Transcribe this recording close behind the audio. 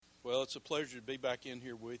Well, it's a pleasure to be back in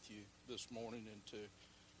here with you this morning and to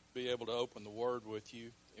be able to open the Word with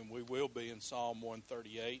you. And we will be in Psalm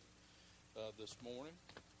 138 this morning.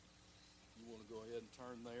 You want to go ahead and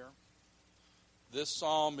turn there. This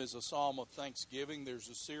psalm is a psalm of thanksgiving. There's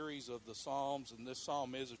a series of the psalms, and this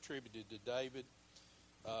psalm is attributed to David.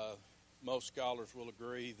 Most scholars will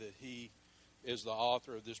agree that he is the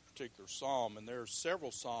author of this particular psalm. And there are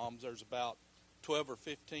several psalms. There's about 12 or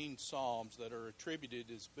 15 psalms that are attributed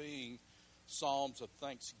as being psalms of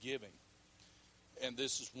thanksgiving. And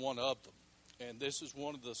this is one of them. And this is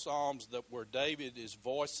one of the psalms that where David is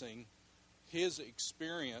voicing his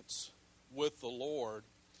experience with the Lord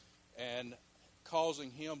and causing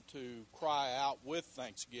him to cry out with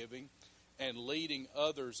thanksgiving and leading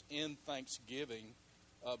others in thanksgiving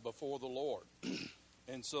before the Lord.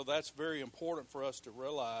 And so that's very important for us to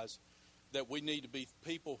realize that we need to be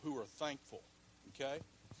people who are thankful. Okay?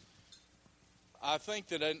 I think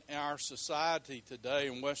that in our society today,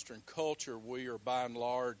 in Western culture, we are by and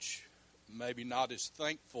large maybe not as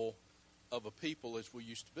thankful of a people as we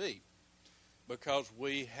used to be, because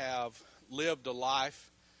we have lived a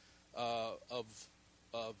life of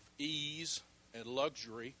ease and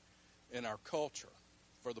luxury in our culture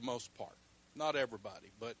for the most part. Not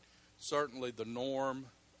everybody, but certainly the norm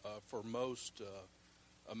for most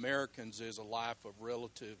Americans is a life of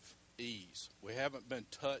relative ease. We haven't been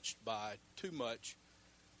touched by too much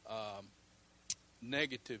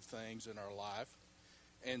negative things in our life,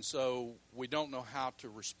 and so we don't know how to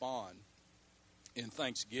respond in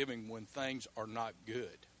Thanksgiving when things are not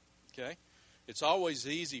good. Okay? It's always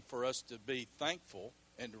easy for us to be thankful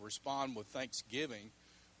and to respond with thanksgiving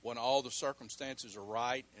when all the circumstances are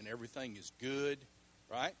right and everything is good,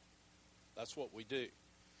 right? That's what we do.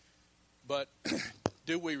 But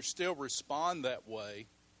do we still respond that way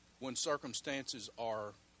when circumstances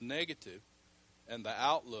are negative and the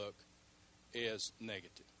outlook is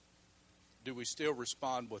negative? Do we still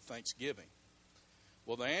respond with thanksgiving?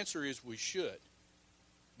 Well, the answer is we should,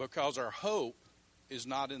 because our hope is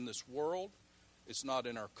not in this world, it's not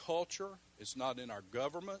in our culture, it's not in our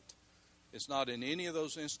government, it's not in any of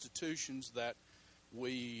those institutions that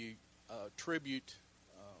we tribute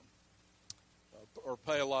or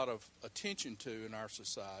pay a lot of attention to in our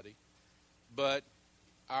society, but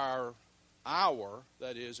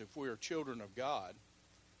that is, if we are children of God,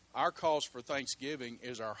 our cause for thanksgiving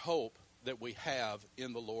is our hope that we have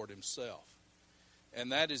in the Lord Himself.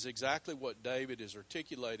 And that is exactly what David is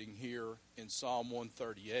articulating here in Psalm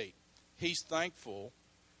 138. He's thankful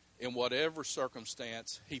in whatever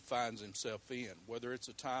circumstance he finds himself in, whether it's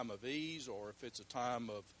a time of ease or if it's a time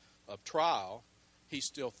of trial, he's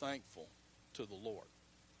still thankful to the Lord.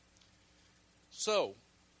 So,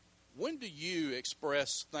 when do you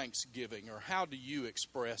express thanksgiving, or how do you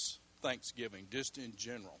express thanksgiving, just in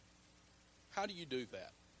general? How do you do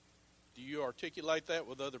that? Do you articulate that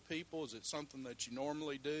with other people? Is it something that you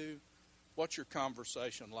normally do? What's your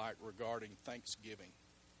conversation like regarding thanksgiving?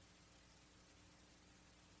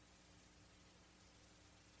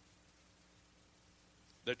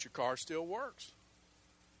 That your car still works.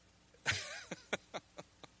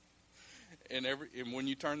 and when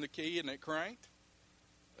you turn the key and it cranked,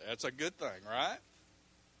 that's a good thing, right?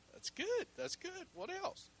 That's good. That's good. What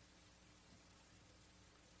else?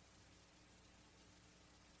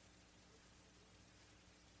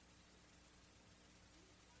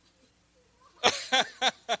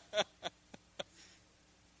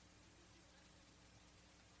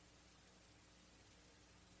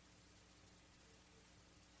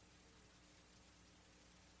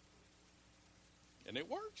 And it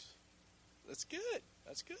works. That's good.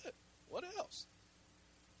 That's good. What else?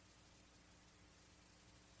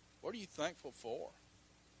 What are you thankful for?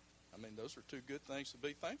 I mean, those are two good things to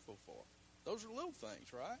be thankful for. Those are little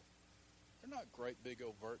things, right? They're not great, big,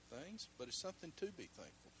 overt things, but it's something to be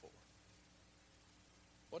thankful for.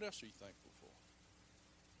 What else are you thankful for?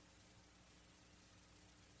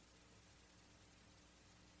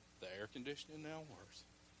 The air conditioning now works.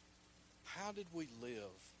 How did we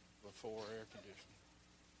live before air conditioning?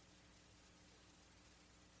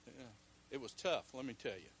 Yeah, it was tough, let me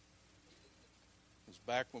tell you. It was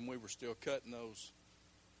back when we were still cutting those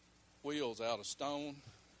wheels out of stone.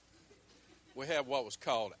 We had what was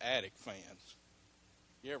called attic fans.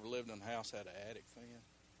 You ever lived in a house that had an attic fan?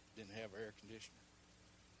 Didn't have air conditioner?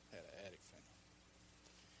 Had an attic fan.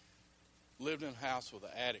 Lived in a house with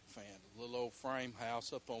an attic fan, a little old frame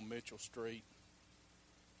house up on Mitchell Street,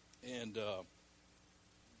 and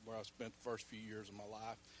where I spent the first few years of my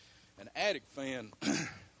life. An attic fan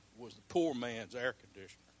was the poor man's air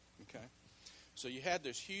conditioner, okay? So you had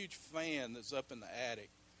this huge fan that's up in the attic,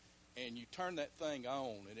 and you turn that thing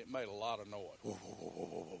on, and it made a lot of noise,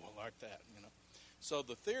 like that, you know. So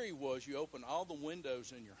the theory was you open all the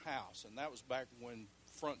windows in your house, and that was back when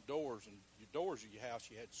front doors and your doors of your house,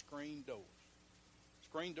 you had screen doors.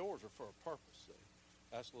 Screen doors are for a purpose, see.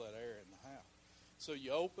 That's to let air in the house. So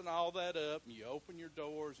you open all that up, and you open your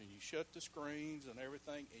doors, and you shut the screens and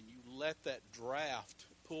everything, and you let that draft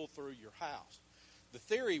pull through your house. The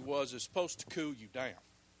theory was it's supposed to cool you down,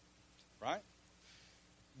 right?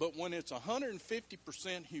 But when it's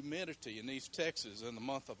 150% humidity in East Texas in the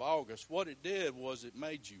month of August, what it did was it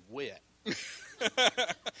made you wet.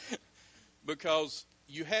 Because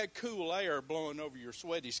you had cool air blowing over your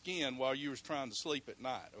sweaty skin while you was trying to sleep at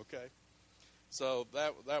night, okay? So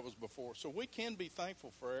that was before. So we can be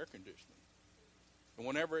thankful for air conditioning. And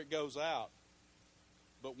whenever it goes out,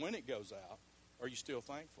 but when it goes out, are you still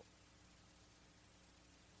thankful?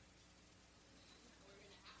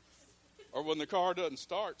 Or when the car doesn't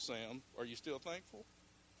start, Sam, are you still thankful?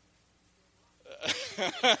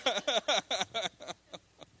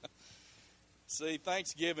 See,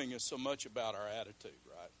 Thanksgiving is so much about our attitude,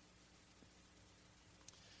 right?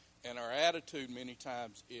 And our attitude many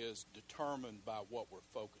times is determined by what we're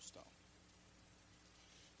focused on.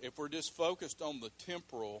 If we're just focused on the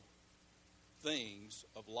temporal things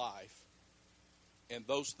of life, and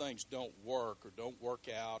those things don't work or don't work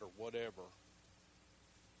out or whatever,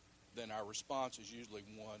 then our response is usually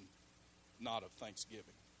one not of thanksgiving.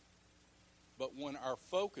 But when our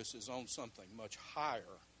focus is on something much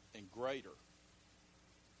higher and greater,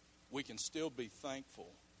 we can still be thankful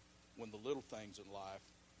when the little things in life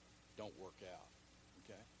don't work out.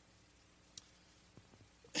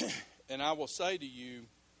 Okay? And I will say to you,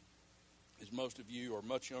 as most of you are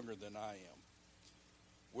much younger than I am,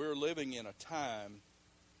 we're living in a time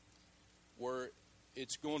where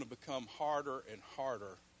it's going to become harder and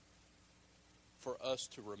harder for us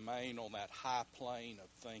to remain on that high plane of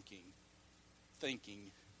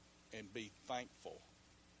thinking and be thankful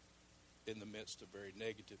in the midst of very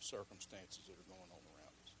negative circumstances that are going on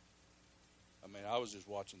around us. I mean, I was just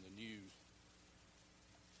watching the news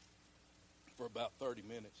for about 30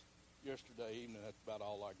 minutes yesterday evening. That's about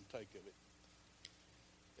all I can take of it.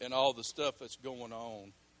 And all the stuff that's going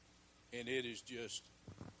on, and it is just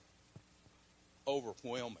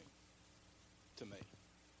overwhelming to me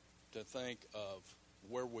to think of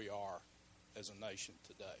where we are as a nation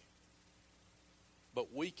today.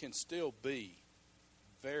 But we can still be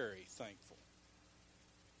very thankful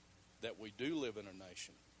that we do live in a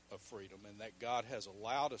nation of freedom and that God has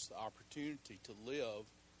allowed us the opportunity to live,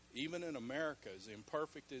 even in America, as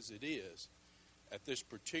imperfect as it is, at this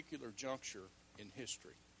particular juncture in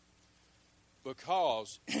history.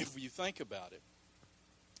 Because, if you think about it,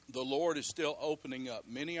 the Lord is still opening up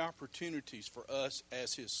many opportunities for us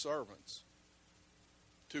as His servants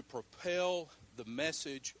to propel the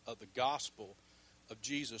message of the gospel of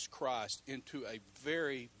Jesus Christ into a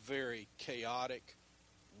very, very chaotic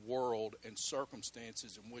world and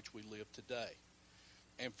circumstances in which we live today.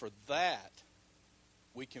 And for that,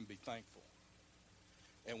 we can be thankful.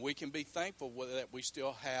 And we can be thankful that we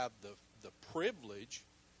still have the privilege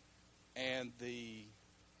and the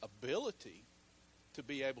ability to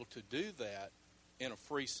be able to do that in a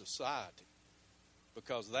free society,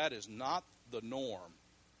 because that is not the norm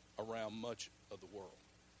around much of the world.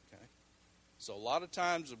 Okay? So a lot of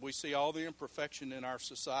times we see all the imperfection in our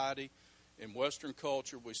society. In Western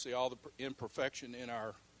culture, we see all the imperfection in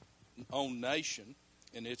our own nation,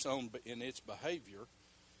 in its behavior,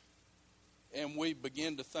 and we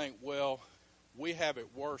begin to think, well, we have it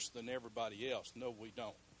worse than everybody else. No, we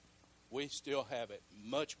don't. We still have it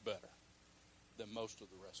much better than most of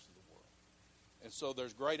the rest of the world. And so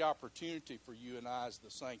there's great opportunity for you and I as the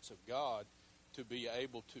saints of God to be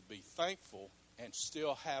able to be thankful and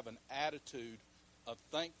still have an attitude of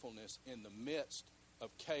thankfulness in the midst of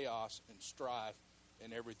chaos and strife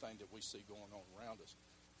and everything that we see going on around us.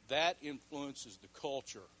 That influences the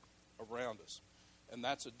culture around us. And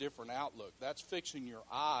that's a different outlook. That's fixing your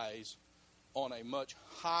eyes on a much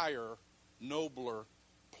higher, nobler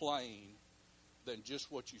plane than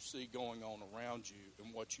just what you see going on around you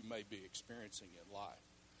and what you may be experiencing in life.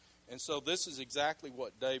 And so this is exactly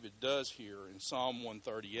what David does here in Psalm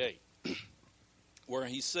 138, where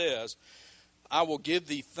he says, I will give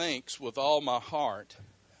thee thanks with all my heart.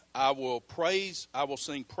 I will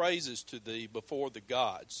sing praises to thee before the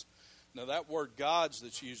gods. Now that word gods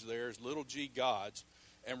that's used there is little g gods.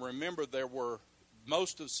 And remember,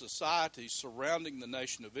 most of societies surrounding the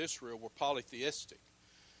nation of Israel were polytheistic.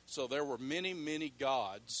 So there were many, many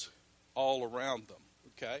gods all around them,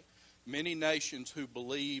 okay? Many nations who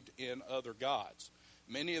believed in other gods.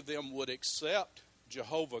 Many of them would accept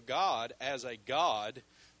Jehovah God as a God,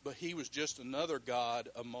 but he was just another God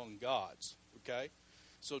among gods. Okay?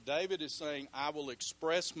 So David is saying, I will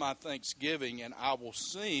express my thanksgiving and I will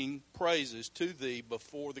sing praises to thee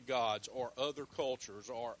before the gods or other cultures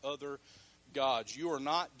or other gods. You are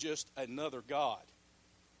not just another God.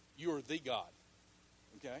 You are the God.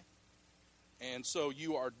 Okay? And so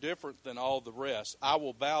you are different than all the rest. I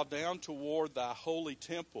will bow down toward thy holy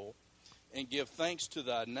temple and give thanks to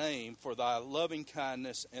thy name for thy loving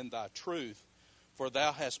kindness and thy truth, for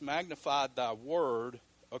thou hast magnified thy word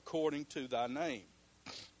according to thy name.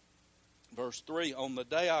 Verse 3, on the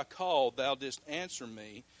day I called, thou didst answer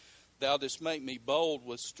me. Thou didst make me bold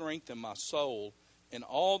with strength in my soul. And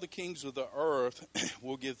all the kings of the earth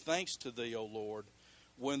will give thanks to thee, O Lord,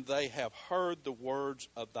 when they have heard the words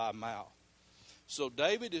of thy mouth. So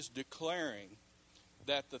David is declaring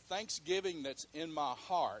that the thanksgiving that's in my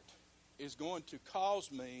heart is going to cause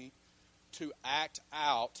me to act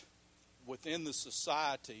out within the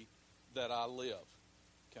society that I live.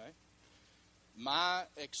 Okay? My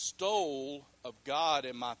extol of God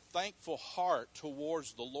and my thankful heart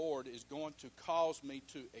towards the Lord is going to cause me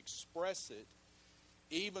to express it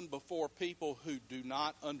even before people who do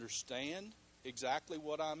not understand exactly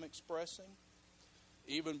what I'm expressing,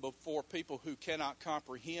 even before people who cannot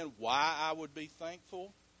comprehend why I would be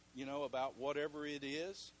thankful, about whatever it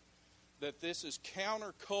is, that this is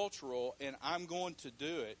countercultural and I'm going to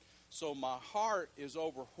do it. So my heart is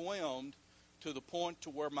overwhelmed to the point to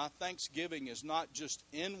where my thanksgiving is not just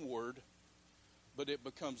inward, but it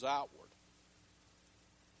becomes outward.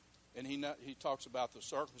 And he talks about the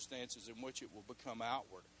circumstances in which it will become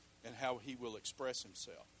outward and how he will express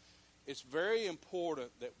himself. It's very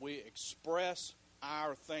important that we express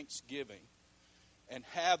our thanksgiving and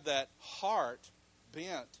have that heart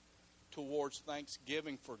bent towards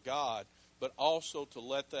thanksgiving for God, but also to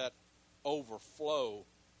let that overflow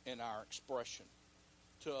in our expression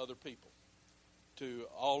to other people, to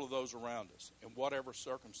all of those around us, in whatever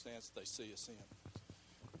circumstance they see us in.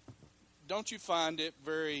 Don't you find it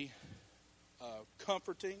very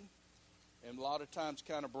comforting and a lot of times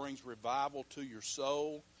kind of brings revival to your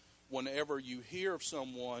soul whenever you hear of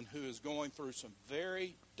someone who is going through some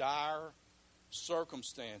very dire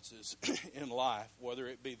circumstances in life, whether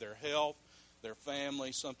it be their health, their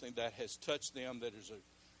family, something that has touched them that is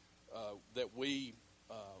that we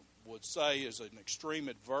would say is an extreme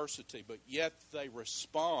adversity, but yet they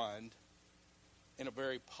respond in a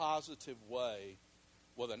very positive way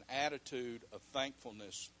with an attitude of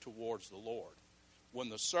thankfulness towards the Lord. When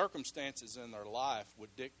the circumstances in their life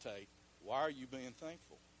would dictate, why are you being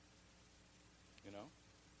thankful?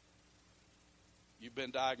 You've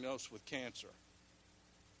been diagnosed with cancer.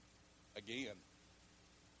 Again.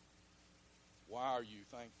 Why are you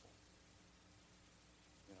thankful?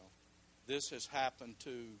 This has happened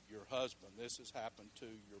to your husband. This has happened to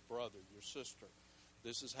your brother, your sister.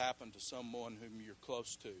 This has happened to someone whom you're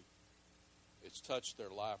close to. It's touched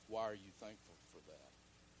their life. Why are you thankful for that?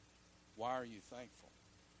 Why are you thankful?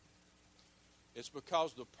 It's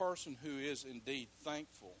because the person who is indeed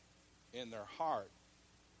thankful in their heart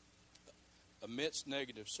amidst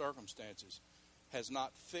negative circumstances has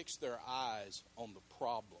not fixed their eyes on the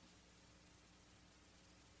problem,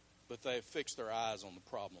 but they have fixed their eyes on the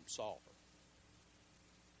problem solver,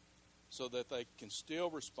 so that they can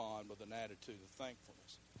still respond with an attitude of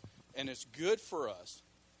thankfulness. And it's good for us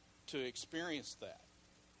to experience that.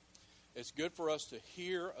 It's good for us to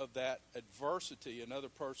hear of that adversity in other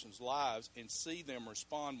person's lives and see them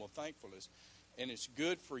respond with thankfulness. And it's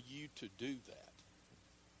good for you to do that.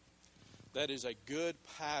 That is a good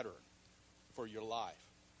pattern for your life,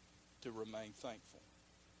 to remain thankful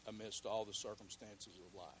amidst all the circumstances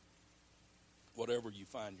of life, whatever you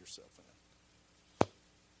find yourself in.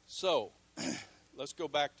 So, let's go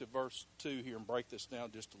back to verse 2 here and break this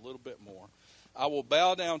down just a little bit more. I will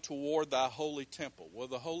bow down toward thy holy temple. Well,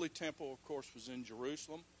 the holy temple, of course, was in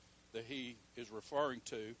Jerusalem that he is referring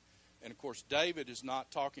to. And, of course, David is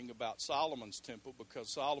not talking about Solomon's temple because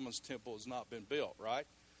Solomon's temple has not been built, right?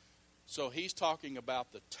 So he's talking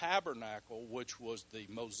about the tabernacle, which was the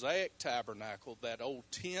Mosaic tabernacle, that old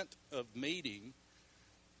tent of meeting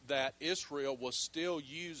that Israel was still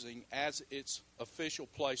using as its official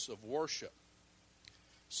place of worship.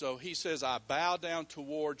 So he says, I bow down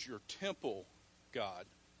towards your temple, God.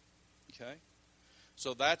 Okay?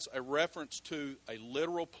 So that's a reference to a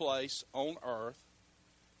literal place on earth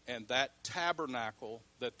and that tabernacle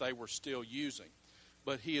that they were still using.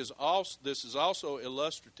 But this is also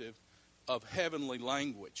illustrative of heavenly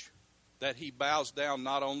language, that he bows down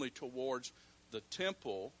not only towards the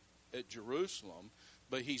temple at Jerusalem,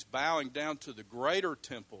 but he's bowing down to the greater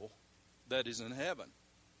temple that is in heaven.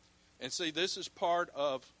 And see, this is part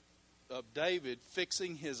of David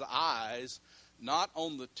fixing his eyes not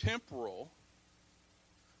on the temporal,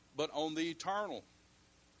 but on the eternal.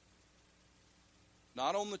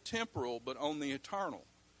 Not on the temporal, but on the eternal.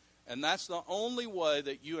 And that's the only way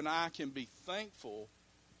that you and I can be thankful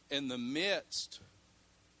in the midst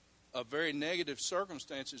of very negative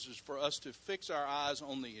circumstances, is for us to fix our eyes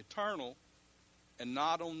on the eternal and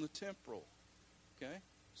not on the temporal. Okay?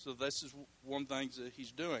 So this is one thing that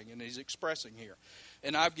he's doing, and he's expressing here.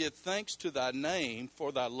 And I give thanks to thy name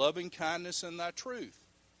for thy loving kindness and thy truth.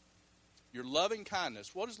 Your loving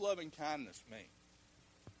kindness. What does loving kindness mean?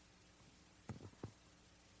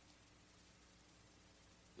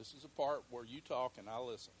 This is a part where you talk and I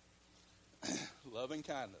listen. Loving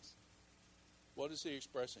kindness. What is he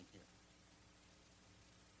expressing here?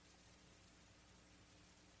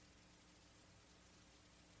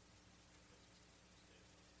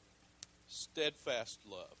 Steadfast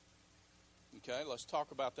love. Okay, let's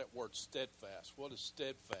talk about that word steadfast. What does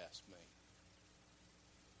steadfast mean?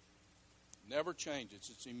 Never changes.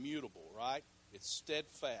 It's immutable, right? It's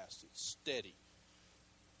steadfast. It's steady.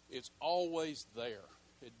 It's always there.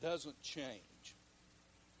 It doesn't change.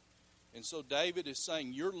 And so David is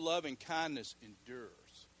saying your loving kindness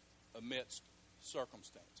endures amidst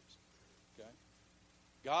circumstances. Okay?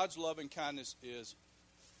 God's loving kindness is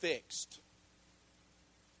fixed.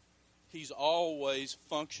 He's always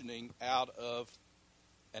functioning out of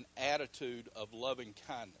an attitude of loving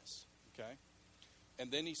kindness. Okay?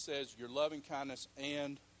 And then he says, your loving kindness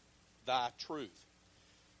and thy truth.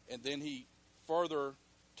 And then he further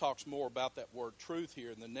talks more about that word truth here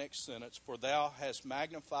in the next sentence. For thou hast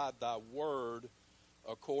magnified thy word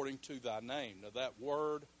according to thy name. Now that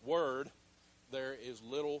word there is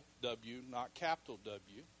little w, not capital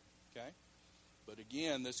W. Okay? But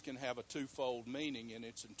again, this can have a twofold meaning in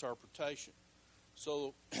its interpretation.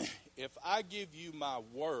 So if I give you my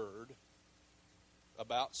word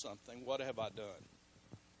about something, what have I done?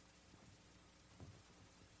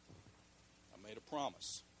 I made a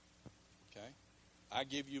promise. Okay? I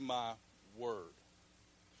give you my word.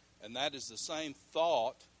 And that is the same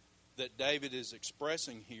thought that David is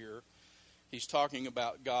expressing here. He's talking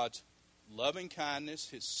about God's loving kindness,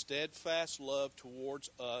 his steadfast love towards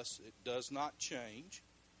us. It does not change.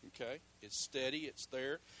 Okay? It's steady. It's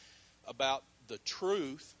there. About the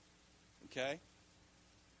truth. Okay?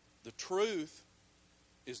 The truth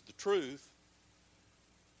is the truth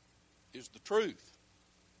is the truth.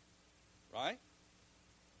 Right?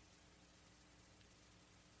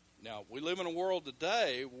 Now, we live in a world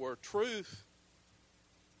today where truth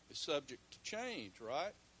is subject to change,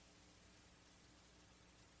 right?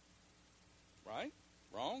 Right?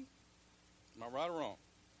 Wrong? Am I right or wrong?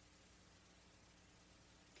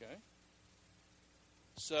 Okay.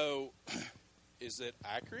 So, is it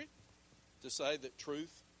accurate to say that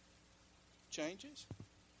truth changes?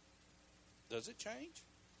 Does it change?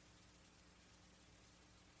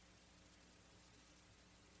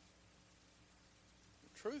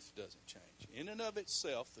 Truth doesn't change. In and of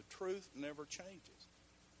itself, the truth never changes.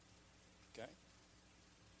 Okay?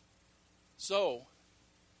 So,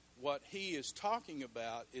 what he is talking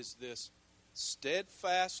about is this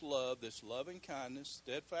steadfast love, this loving kindness,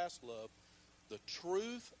 steadfast love, the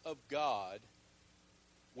truth of God,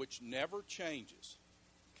 which never changes.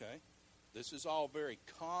 Okay? This is all very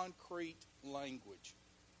concrete language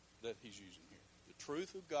that he's using here. The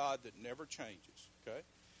truth of God that never changes. Okay?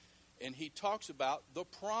 And he talks about the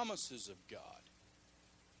promises of God.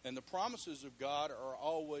 And the promises of God are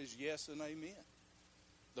always yes and amen.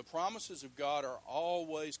 The promises of God are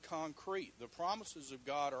always concrete. The promises of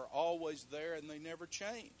God are always there and they never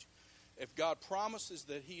change. If God promises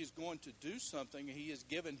that he is going to do something, he has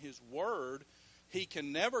given his word, he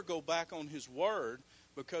can never go back on his word,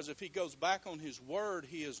 because if he goes back on his word,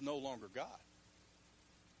 he is no longer God.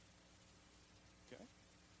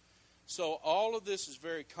 So all of this is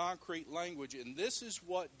very concrete language, and this is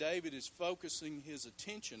what David is focusing his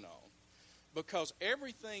attention on, because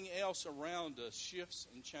everything else around us shifts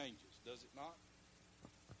and changes, does it not?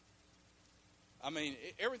 I mean,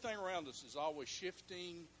 everything around us is always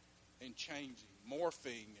shifting and changing,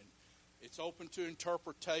 morphing, and it's open to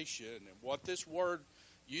interpretation. And what this word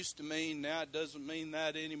used to mean, now it doesn't mean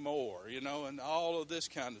that anymore, and all of this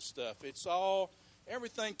kind of stuff. It's all,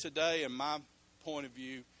 everything today, in my point of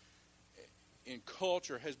view, in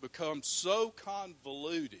culture has become so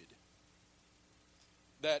convoluted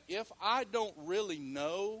that if I don't really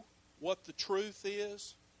know what the truth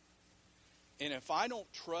is, and if I don't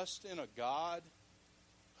trust in a God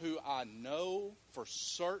who I know for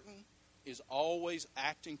certain is always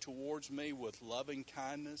acting towards me with loving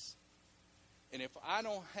kindness And if I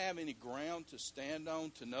don't have any ground to stand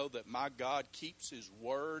on to know that my God keeps His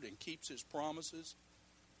word and keeps His promises,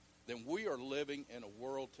 then we are living in a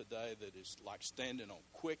world today that is like standing on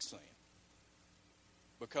quicksand.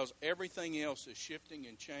 Because everything else is shifting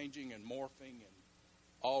and changing and morphing and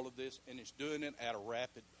all of this, and it's doing it at a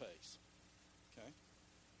rapid pace. Okay?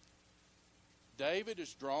 David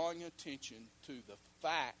is drawing attention to the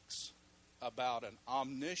facts about an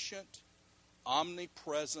omniscient,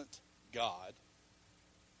 omnipresent God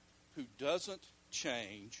who doesn't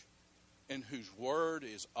change and whose word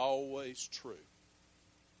is always true.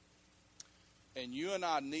 And you and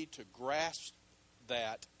I need to grasp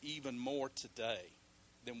that even more today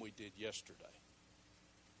than we did yesterday.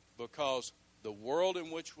 Because the world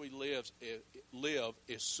in which we live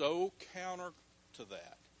is so counter to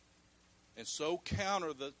that, and so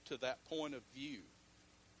counter to that point of view,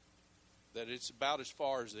 that it's about as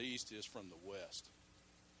far as the East is from the West.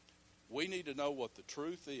 We need to know what the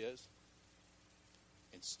truth is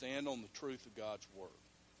and stand on the truth of God's Word.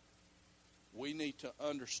 We need to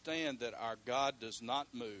understand that our God does not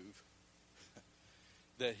move,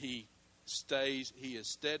 that He is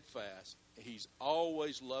steadfast. He's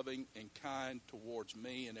always loving and kind towards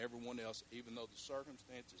me and everyone else, even though the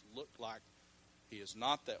circumstances look like He is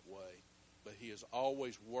not that way, but He is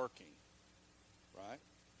always working, right?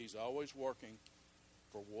 He's always working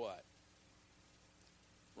for what?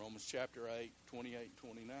 Romans chapter 8, 28 and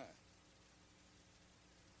 29.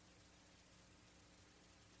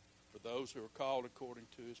 For those who are called according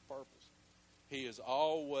to His purpose. He is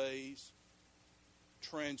always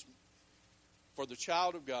for the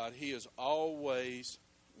child of God, He is always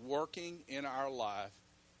working in our life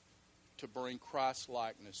to bring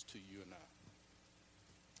Christ-likeness to you and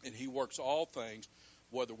I. And He works all things,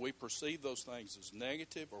 whether we perceive those things as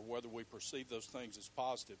negative or whether we perceive those things as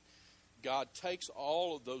positive. God takes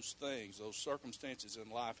all of those things, those circumstances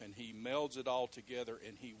in life, and He melds it all together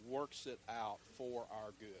and He works it out for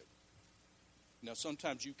our good. Now,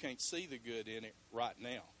 sometimes you can't see the good in it right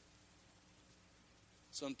now.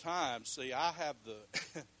 Sometimes, see, I have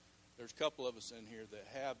there's a couple of us in here that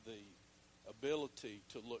have the ability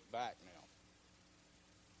to look back now,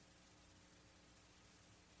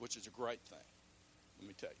 which is a great thing. Let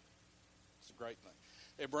me tell you. It's a great thing.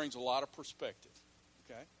 It brings a lot of perspective,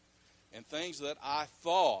 okay? And things that I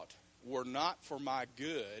thought were not for my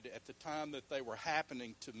good at the time that they were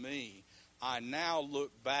happening to me, I now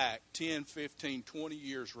look back 10, 15, 20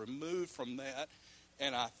 years removed from that,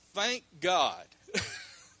 and I thank God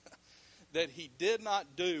that He did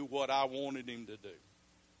not do what I wanted Him to do.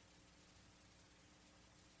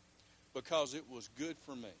 Because it was good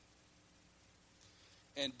for me.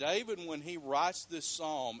 And David, when he writes this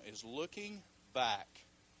psalm, is looking back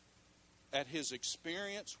at his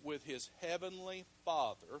experience with his heavenly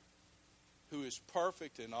Father, who is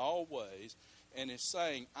perfect in all ways, and is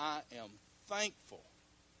saying, I am thankful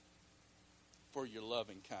for your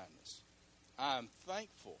loving kindness. I am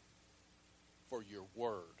thankful for your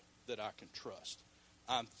word that I can trust.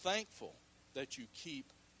 I'm thankful that you keep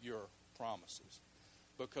your promises,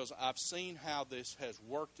 because I've seen how this has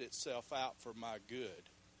worked itself out for my good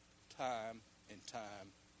time and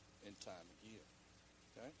time and time again.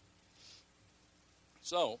 Okay?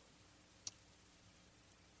 So,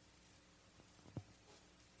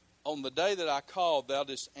 on the day that I called, thou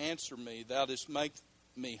didst answer me, thou didst make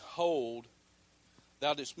me bold,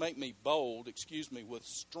 with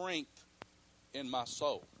strength in my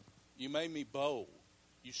soul. You made me bold.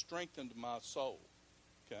 You strengthened my soul.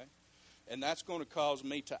 Okay? And that's going to cause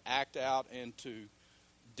me to act out and to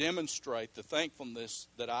demonstrate the thankfulness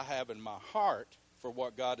that I have in my heart for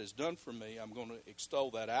what God has done for me. I'm going to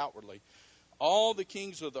extol that outwardly. All the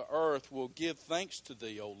kings of the earth will give thanks to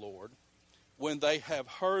Thee, O Lord, when they have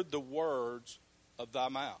heard the words of Thy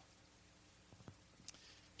mouth.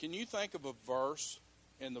 Can you think of a verse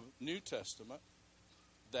in the New Testament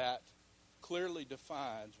that clearly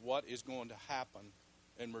defines what is going to happen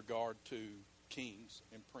in regard to kings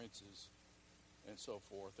and princes and so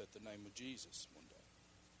forth at the name of Jesus one day?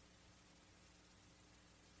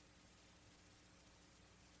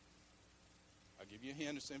 I'll give you a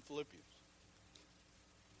hint. It's in Philippians.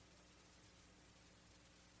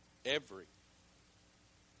 Every.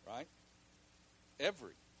 Right?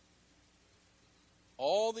 Every.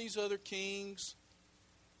 All these other kings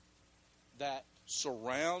that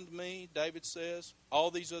surround me, David says, all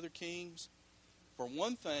these other kings, for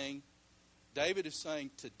one thing, David is saying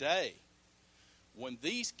today, when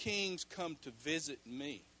these kings come to visit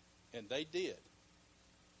me, and they did,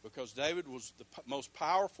 because David was the most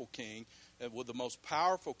powerful king, and with the most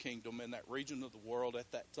powerful kingdom in that region of the world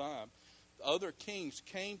at that time, other kings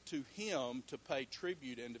came to him to pay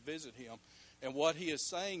tribute and to visit him. And what he is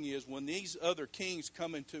saying is, when these other kings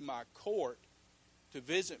come into my court to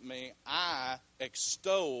visit me, I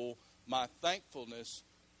extol my thankfulness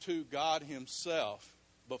to God himself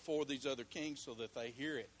before these other kings so that they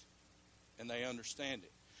hear it and they understand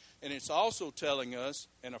it. And it's also telling us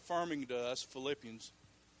and affirming to us Philippians,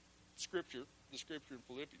 the scripture in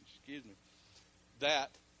Philippians, that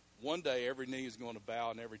one day every knee is going to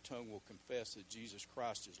bow and every tongue will confess that Jesus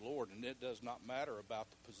Christ is Lord. And it does not matter about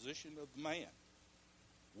the position of the man.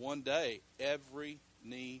 One day every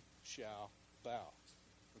knee shall bow.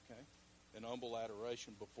 Okay? In humble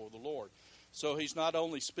adoration before the Lord. So he's not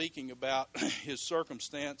only speaking about his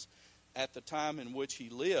circumstance at the time in which he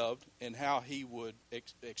lived and how he would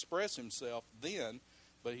express himself then,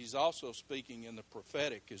 but he's also speaking in the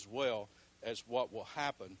prophetic as well as what will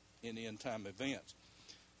happen in end time events.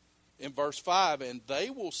 In verse 5, and they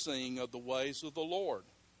will sing of the ways of the Lord,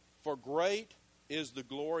 for great is the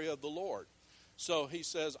glory of the Lord. So he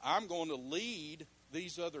says, I'm going to lead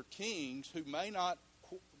these other kings who may not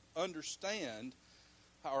understand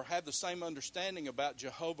or have the same understanding about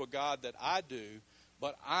Jehovah God that I do,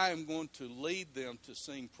 but I am going to lead them to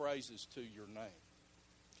sing praises to your name.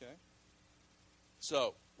 Okay?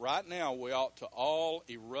 So, right now we ought to all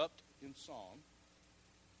erupt in song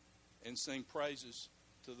and sing praises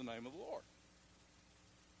to the name of the Lord.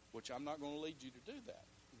 Which I'm not going to lead you to do that,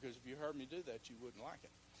 because if you heard me do that, you wouldn't like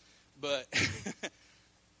it. But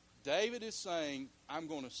David is saying, I'm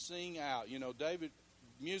going to sing out. You know,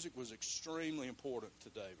 music was extremely important to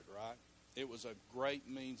David, right? It was a great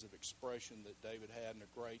means of expression that David had and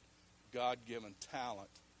a great God-given talent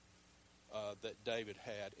that David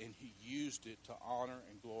had. And he used it to honor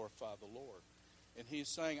and glorify the Lord. And he's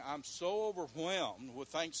saying, I'm so overwhelmed with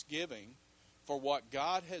thanksgiving for what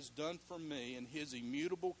God has done for me and his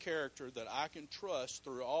immutable character that I can trust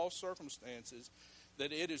through all circumstances,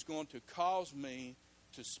 that it is going to cause me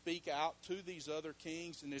to speak out to these other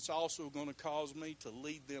kings, and it's also going to cause me to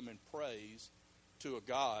lead them in praise to a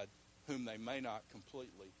God whom they may not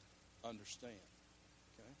completely understand.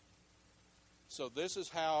 Okay? So this is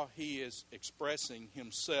how he is expressing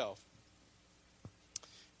himself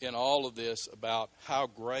in all of this about how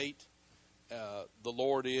great the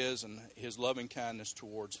Lord is and his loving kindness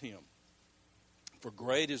towards him. For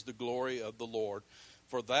great is the glory of the Lord.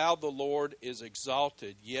 For thou, the Lord, is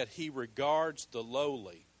exalted, yet he regards the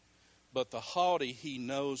lowly, but the haughty he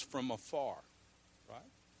knows from afar. Right?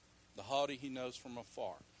 The haughty he knows from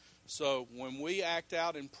afar. So when we act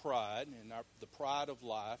out in pride, and the pride of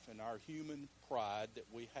life, and our human pride that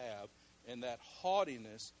we have, and that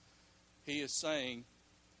haughtiness, he is saying,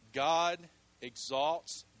 God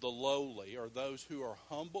exalts the lowly, or those who are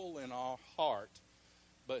humble in our heart,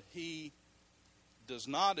 but he does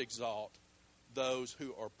not exalt those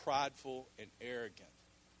who are prideful and arrogant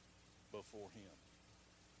before him.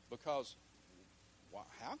 Because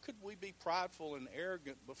how could we be prideful and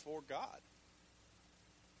arrogant before God?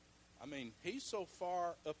 I mean, he's so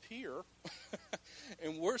far up here,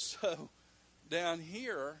 and we're so down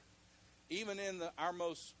here, even in our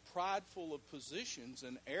most prideful of positions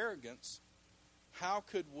and arrogance. How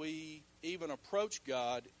could we even approach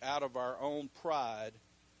God out of our own pride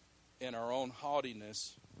and our own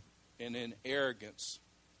haughtiness and in arrogance?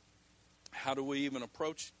 How do we even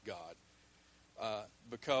approach God?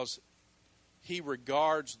 Because he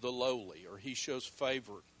regards the lowly, or he shows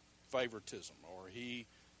favoritism, or he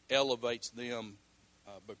elevates them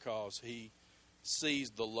because he sees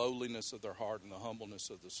the lowliness of their heart and the humbleness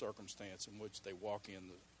of the circumstance in which they walk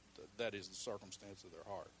in. That is the circumstance of their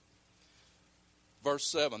heart.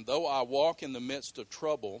 Verse 7, though I walk in the midst of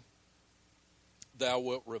trouble, thou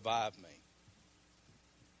wilt revive me.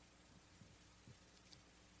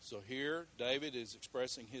 So here, David is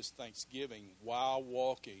expressing his thanksgiving while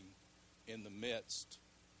walking in the midst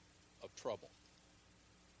of trouble.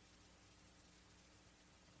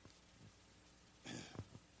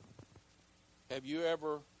 Have you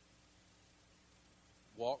ever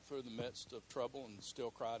walked through the midst of trouble and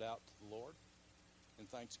still cried out to the Lord in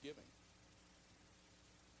thanksgiving?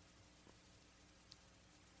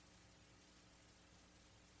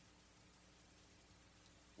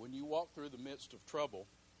 When you walk through the midst of trouble,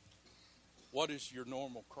 what is your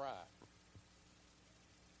normal cry?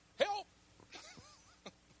 Help!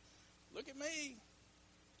 Look at me.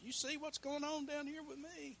 You see what's going on down here with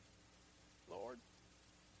me, Lord?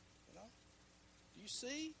 You know? Do you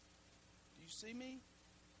see? Do you see me?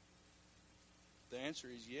 The answer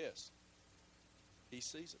is yes. He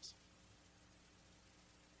sees us.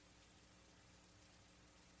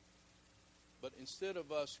 But instead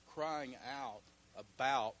of us crying out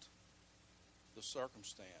about the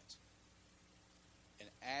circumstance and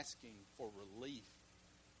asking for relief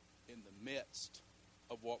in the midst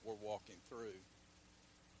of what we're walking through,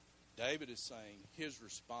 David is saying his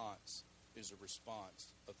response is a response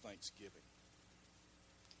of thanksgiving.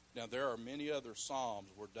 Now, there are many other Psalms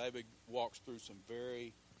where David walks through some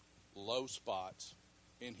very low spots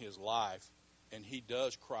in his life, and he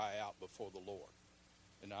does cry out before the Lord.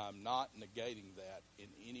 And I'm not negating that in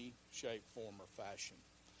any shape, form, or fashion,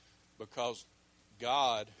 because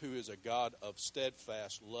God, who is a God of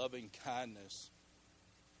steadfast, loving kindness,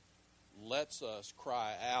 lets us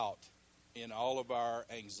cry out in all of our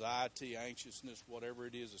anxiety, anxiousness, whatever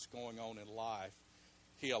it is that's going on in life.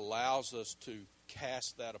 He allows us to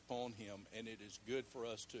cast that upon him, and it is good for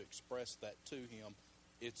us to express that to him.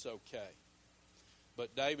 It's okay.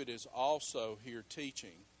 But David is also here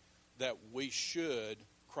teaching that we should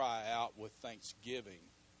cry out with thanksgiving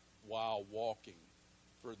while walking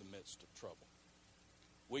through the midst of trouble.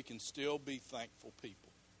 We can still be thankful people.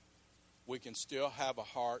 We can still have a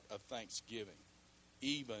heart of thanksgiving,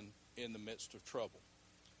 even in the midst of trouble.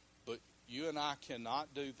 But you and I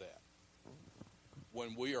cannot do that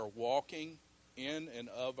when we are walking in and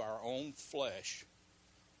of our own flesh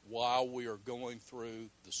while we are going through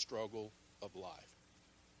the struggle of life.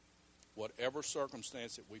 Whatever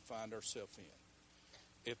circumstance that we find ourselves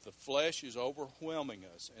in. If the flesh is overwhelming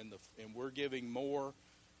us and we're giving more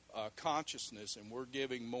consciousness and we're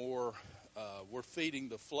giving more, we're feeding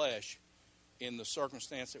the flesh in the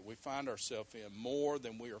circumstance that we find ourselves in more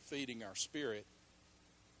than we are feeding our spirit,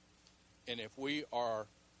 and if we are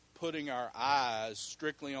putting our eyes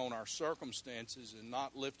strictly on our circumstances and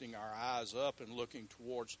not lifting our eyes up and looking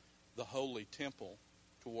towards the holy temple,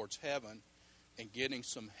 towards heaven, and getting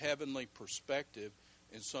some heavenly perspective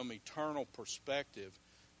and some eternal perspective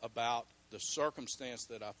about the circumstance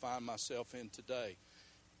that I find myself in today,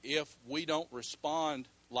 if we don't respond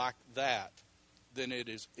like that, then it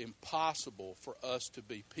is impossible for us to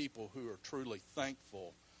be people who are truly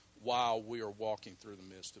thankful while we are walking through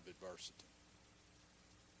the midst of adversity.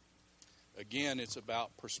 Again, it's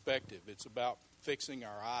about perspective. It's about fixing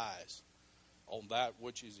our eyes on that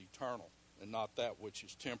which is eternal and not that which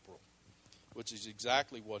is temporal, which is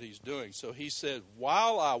exactly what he's doing. So he said,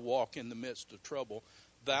 while I walk in the midst of trouble,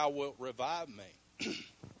 thou wilt revive me.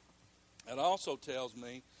 It also tells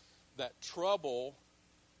me that trouble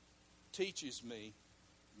teaches me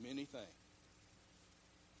many things.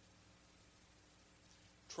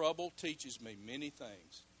 Trouble teaches me many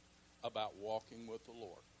things about walking with the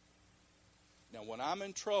Lord. Now, when I'm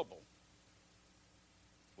in trouble,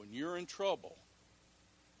 when you're in trouble,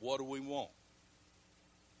 what do we want?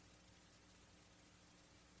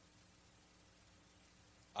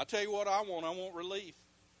 I tell you what I want. I want relief.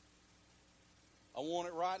 I want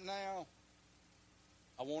it right now.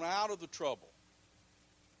 I want out of the trouble.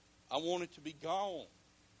 I want it to be gone.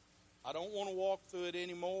 I don't want to walk through it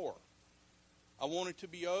anymore. I want it to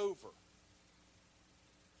be over.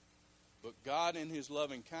 But God in his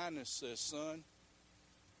loving kindness says, son,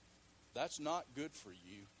 that's not good for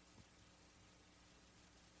you.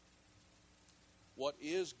 What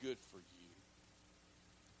is good for you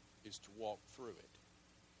is to walk through it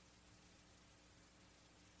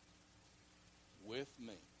with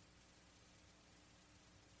me.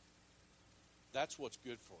 That's what's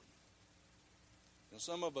good for you. Now,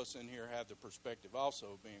 some of us in here have the perspective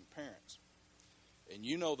also of being parents. And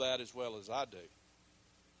you know that as well as I do.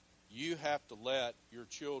 You have to let your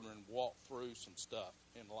children walk through some stuff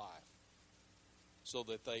in life so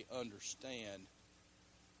that they understand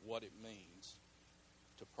what it means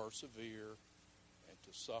to persevere and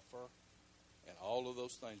to suffer and all of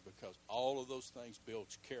those things, because all of those things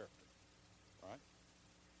builds character, right?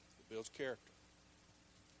 It builds character.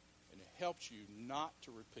 And it helps you not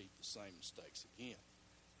to repeat the same mistakes again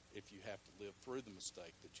if you have to live through the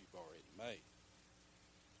mistake that you've already made.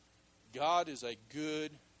 God is a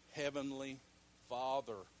good heavenly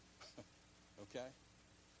Father, okay?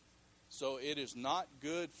 So it is not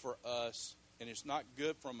good for us, and it's not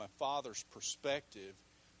good from a father's perspective,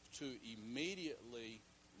 to immediately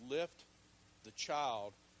lift the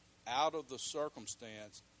child out of the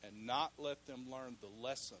circumstance and not let them learn the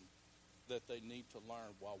lesson that they need to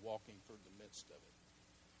learn while walking through the midst of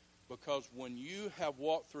it. Because when you have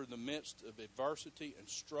walked through the midst of adversity and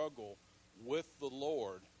struggle with the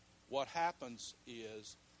Lord, what happens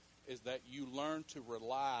is that you learn to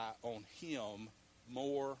rely on him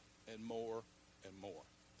more and more and more.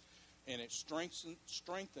 And it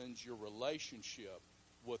strengthens your relationship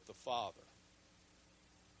with the Father.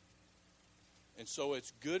 And so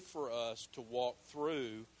it's good for us to walk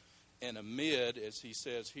through and amid, as he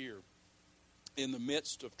says here, in the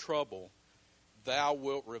midst of trouble, Thou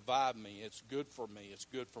wilt revive me. It's good for me. It's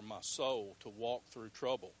good for my soul to walk through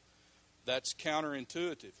trouble. That's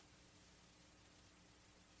counterintuitive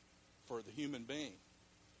for the human being.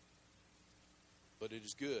 But it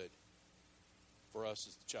is good for us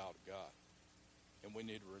as the child of God. And we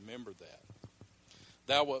need to remember that.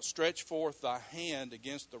 Thou wilt stretch forth thy hand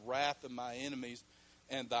against the wrath of my enemies,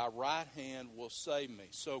 and thy right hand will save me.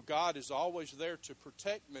 So God is always there to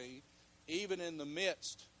protect me, even in the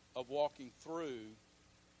midst of walking through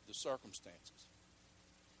the circumstances.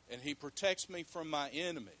 And He protects me from my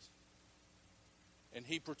enemies. And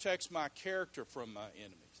He protects my character from my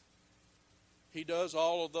enemies. He does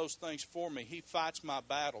all of those things for me. He fights my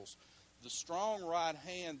battles. The strong right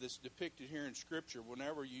hand that's depicted here in Scripture,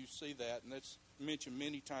 whenever you see that, and that's mentioned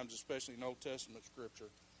many times, especially in Old Testament Scripture,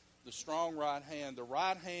 the strong right hand, the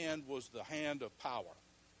right hand was the hand of power.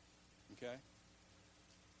 Okay?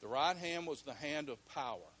 The right hand was the hand of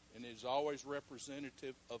power, and it is always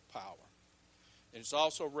representative of power. And it's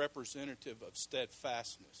also representative of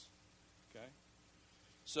steadfastness. Okay?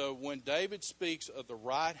 So when David speaks of the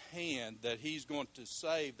right hand that he's going to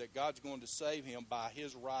save, that God's going to save him by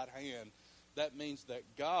his right hand, that means that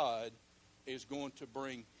God is going to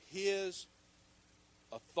bring His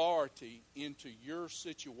authority into your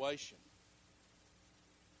situation.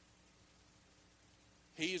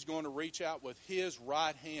 He is going to reach out with His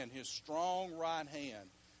right hand, His strong right hand,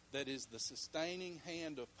 that is the sustaining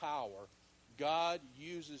hand of power. God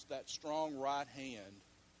uses that strong right hand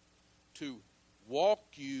to walk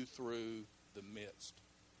you through the midst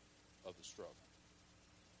of the struggle.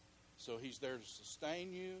 So He's there to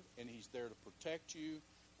sustain you, and He's there to protect you,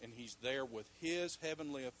 and He's there with His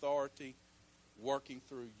heavenly authority working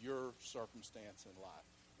through your circumstance in life.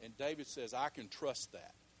 And David says, I can trust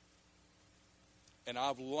that. And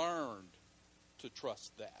I've learned to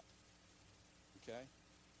trust that. Okay?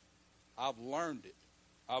 I've learned it.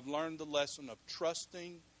 I've learned the lesson of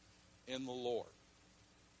trusting in the Lord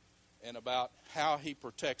and about how He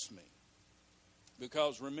protects me.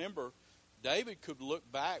 Because remember, David could look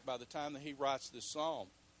back by the time that he writes this psalm.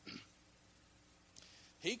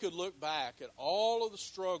 He could look back at all of the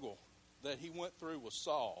struggle that he went through with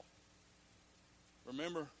Saul.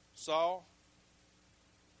 Remember Saul?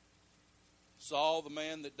 Saul, the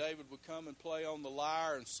man that David would come and play on the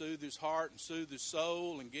lyre and soothe his heart and soothe his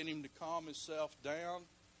soul and get him to calm himself down.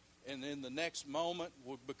 And then the next moment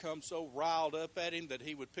would become so riled up at him that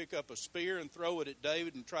he would pick up a spear and throw it at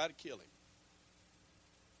David and try to kill him.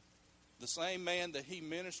 The same man that he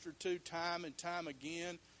ministered to time and time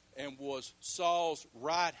again and was Saul's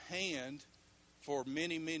right hand for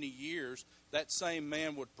many, many years, that same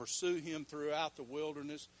man would pursue him throughout the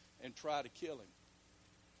wilderness and try to kill him.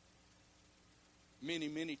 Many,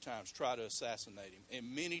 many times try to assassinate him.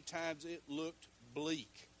 And many times it looked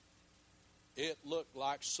bleak. It looked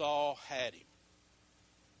like Saul had him.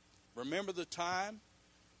 Remember the time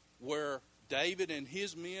where David and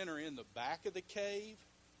his men are in the back of the cave?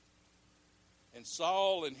 And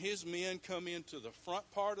Saul and his men come into the front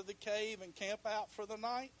part of the cave and camp out for the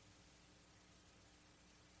night?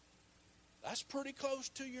 That's pretty close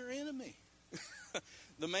to your enemy.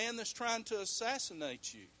 The man that's trying to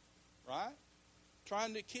assassinate you, right?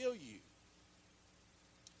 Trying to kill you.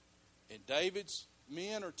 And David's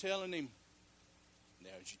men are telling him,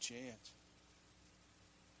 now's your chance.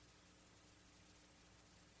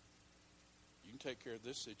 You can take care of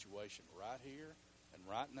this situation right here and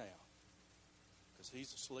right now. Because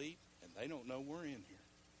he's asleep and they don't know we're in here.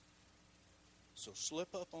 So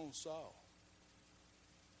slip up on Saul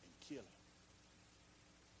and kill him.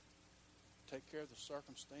 Take care of the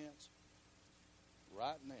circumstance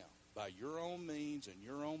right now by your own means and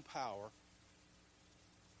your own power.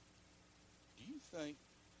 Do you think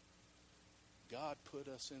God put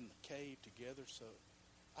us in the cave together? So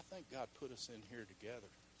I think God put us in here together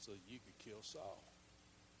so you could kill Saul.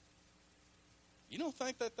 You don't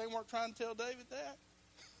think that they weren't trying to tell David that?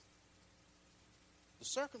 The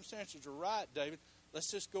circumstances are right, David.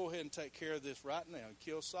 Let's just go ahead and take care of this right now and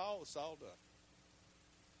kill Saul. It's all done.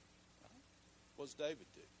 Right? What does David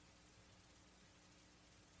do?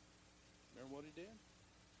 Remember what he did?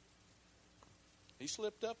 He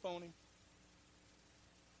slipped up on him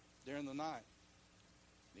during the night.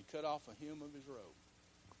 And he cut off a hem of his robe.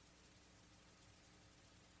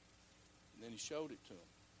 And then he showed it to him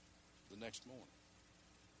the next morning.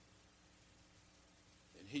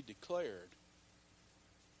 And he declared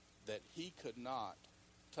that he could not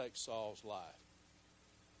take Saul's life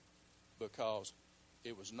because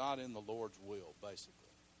it was not in the Lord's will, basically,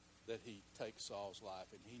 that he take Saul's life,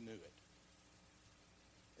 and he knew it.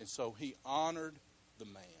 And so he honored the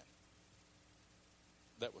man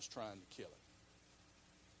that was trying to kill him.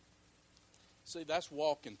 See, that's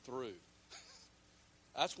walking through.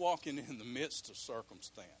 That's walking in the midst of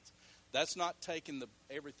circumstance. That's not taking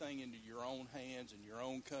everything into your own hands and your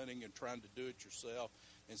own cunning and trying to do it yourself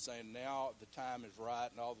and saying, now the time is right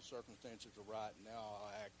and all the circumstances are right and now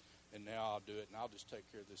I'll act and now I'll do it and I'll just take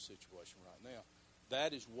care of this situation right now.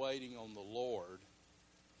 That is waiting on the Lord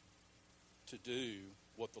to do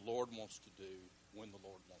what the Lord wants to do when the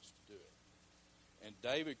Lord wants to do it. And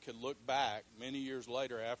David could look back many years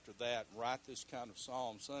later after that and write this kind of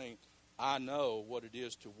psalm saying, I know what it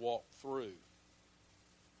is to walk through.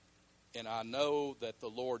 And I know that the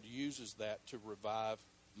Lord uses that to revive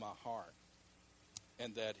my heart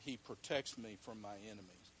and that he protects me from my enemies.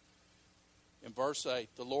 In verse 8,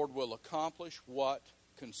 the Lord will accomplish what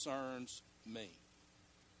concerns me.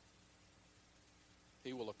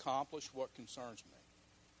 He will accomplish what concerns me.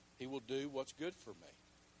 He will do what's good for me.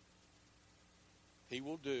 He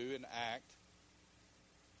will do and act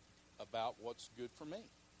about what's good for me.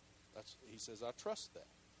 He says, I trust that.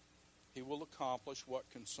 He will accomplish what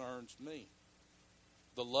concerns me.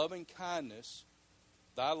 The loving kindness,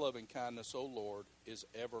 thy loving kindness, O Lord, is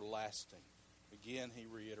everlasting. Again, he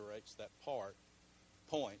reiterates that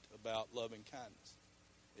point about loving kindness.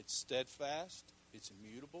 It's steadfast, it's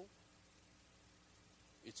immutable,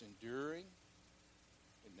 it's enduring,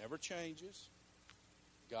 it never changes.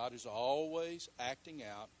 God is always acting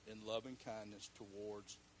out in loving kindness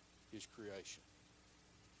towards his creation.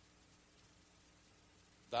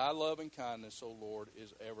 Thy loving kindness, O Lord,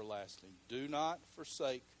 is everlasting. Do not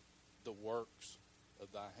forsake the works of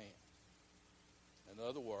thy hand. In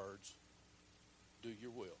other words, do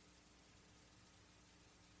your will.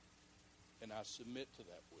 And I submit to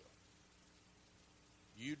that will.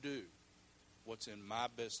 You do what's in my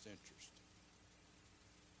best interest.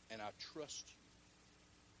 And I trust you.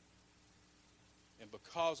 And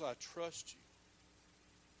because I trust you,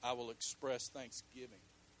 I will express thanksgiving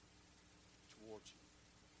towards you.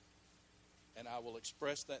 And I will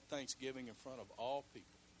express that thanksgiving in front of all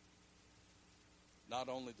people. Not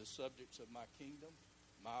only the subjects of my kingdom,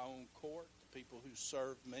 my own court, the people who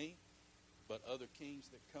serve me, but other kings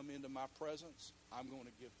that come into my presence. I'm going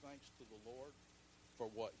to give thanks to the Lord for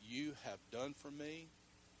what you have done for me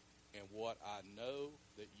and what I know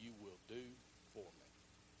that you will do for me.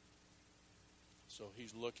 So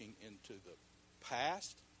he's looking into the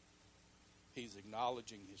past. He's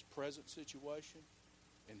acknowledging his present situation.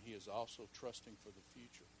 And he is also trusting for the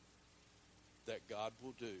future that God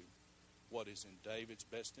will do what is in David's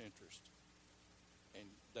best interest. And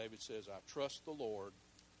David says, I trust the Lord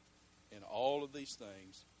in all of these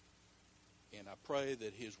things, and I pray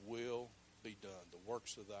that his will be done, the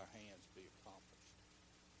works of thy hands be accomplished.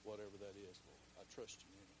 Whatever that is, Lord, I trust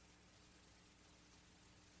you in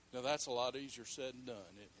it. Now that's a lot easier said than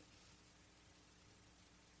done, isn't it?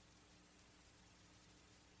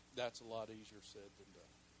 That's a lot easier said than done.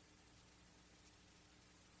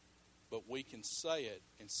 But we can say it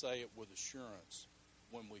and say it with assurance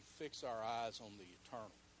when we fix our eyes on the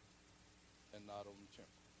eternal and not on the temporal.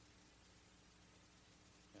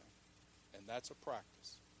 Yeah. And that's a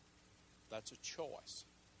practice. That's a choice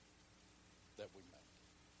that we make.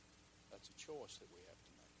 That's a choice that we have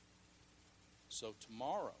to make. So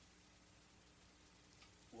tomorrow,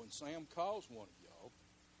 when Sam calls one of y'all,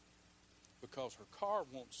 because her car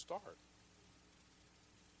won't start,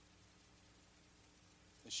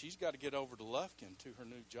 and she's got to get over to Lufkin to her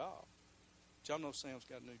new job. Did y'all know Sam's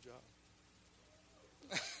got a new job?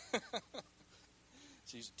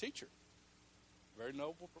 She's a teacher. Very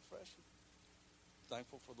noble profession.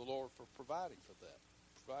 Thankful for the Lord for providing that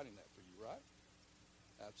for you, right?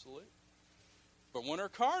 Absolutely. But when her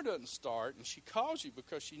car doesn't start and she calls you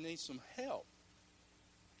because she needs some help,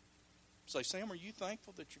 say, Sam, are you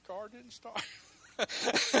thankful that your car didn't start?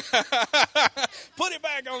 Put it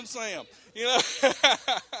back on Sam. You know,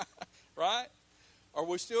 right? Are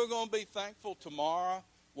we still going to be thankful tomorrow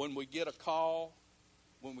when we get a call,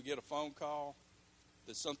 when we get a phone call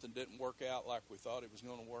that something didn't work out like we thought it was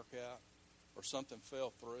going to work out, or something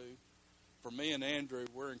fell through? For me and Andrew,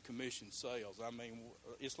 we're in commission sales. I mean,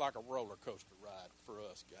 it's like a roller coaster ride for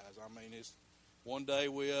us, guys. I mean, it's one day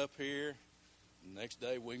we up here, the next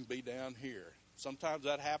day we can be down here. Sometimes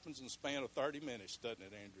that happens in the span of 30 minutes, doesn't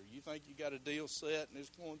it, Andrew? You think you got a deal set and it's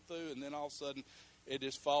going through, and then all of a sudden it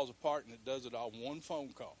just falls apart and it does it all one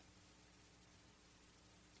phone call.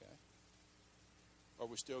 Okay? Are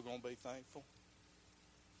we still going to be thankful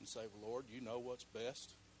and say, Lord, you know what's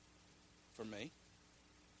best for me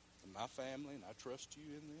and my family, and I trust you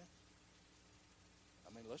in this?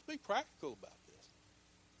 I mean, let's be practical about this.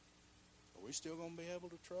 Are we still going to be able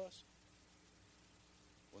to trust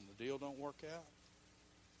when the deal don't work out?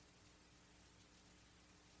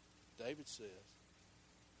 David says,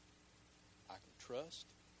 I can trust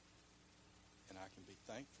and I can be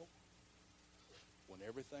thankful when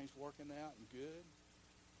everything's working out and good.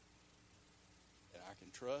 And I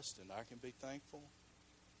can trust and I can be thankful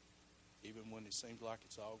even when it seems like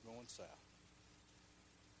it's all going south.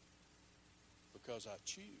 Because I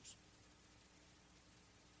choose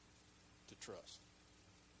to trust.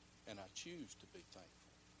 And I choose to be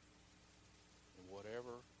thankful in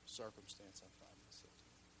whatever circumstance I find myself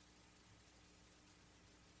in.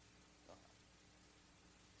 All right.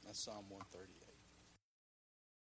 That's Psalm 138.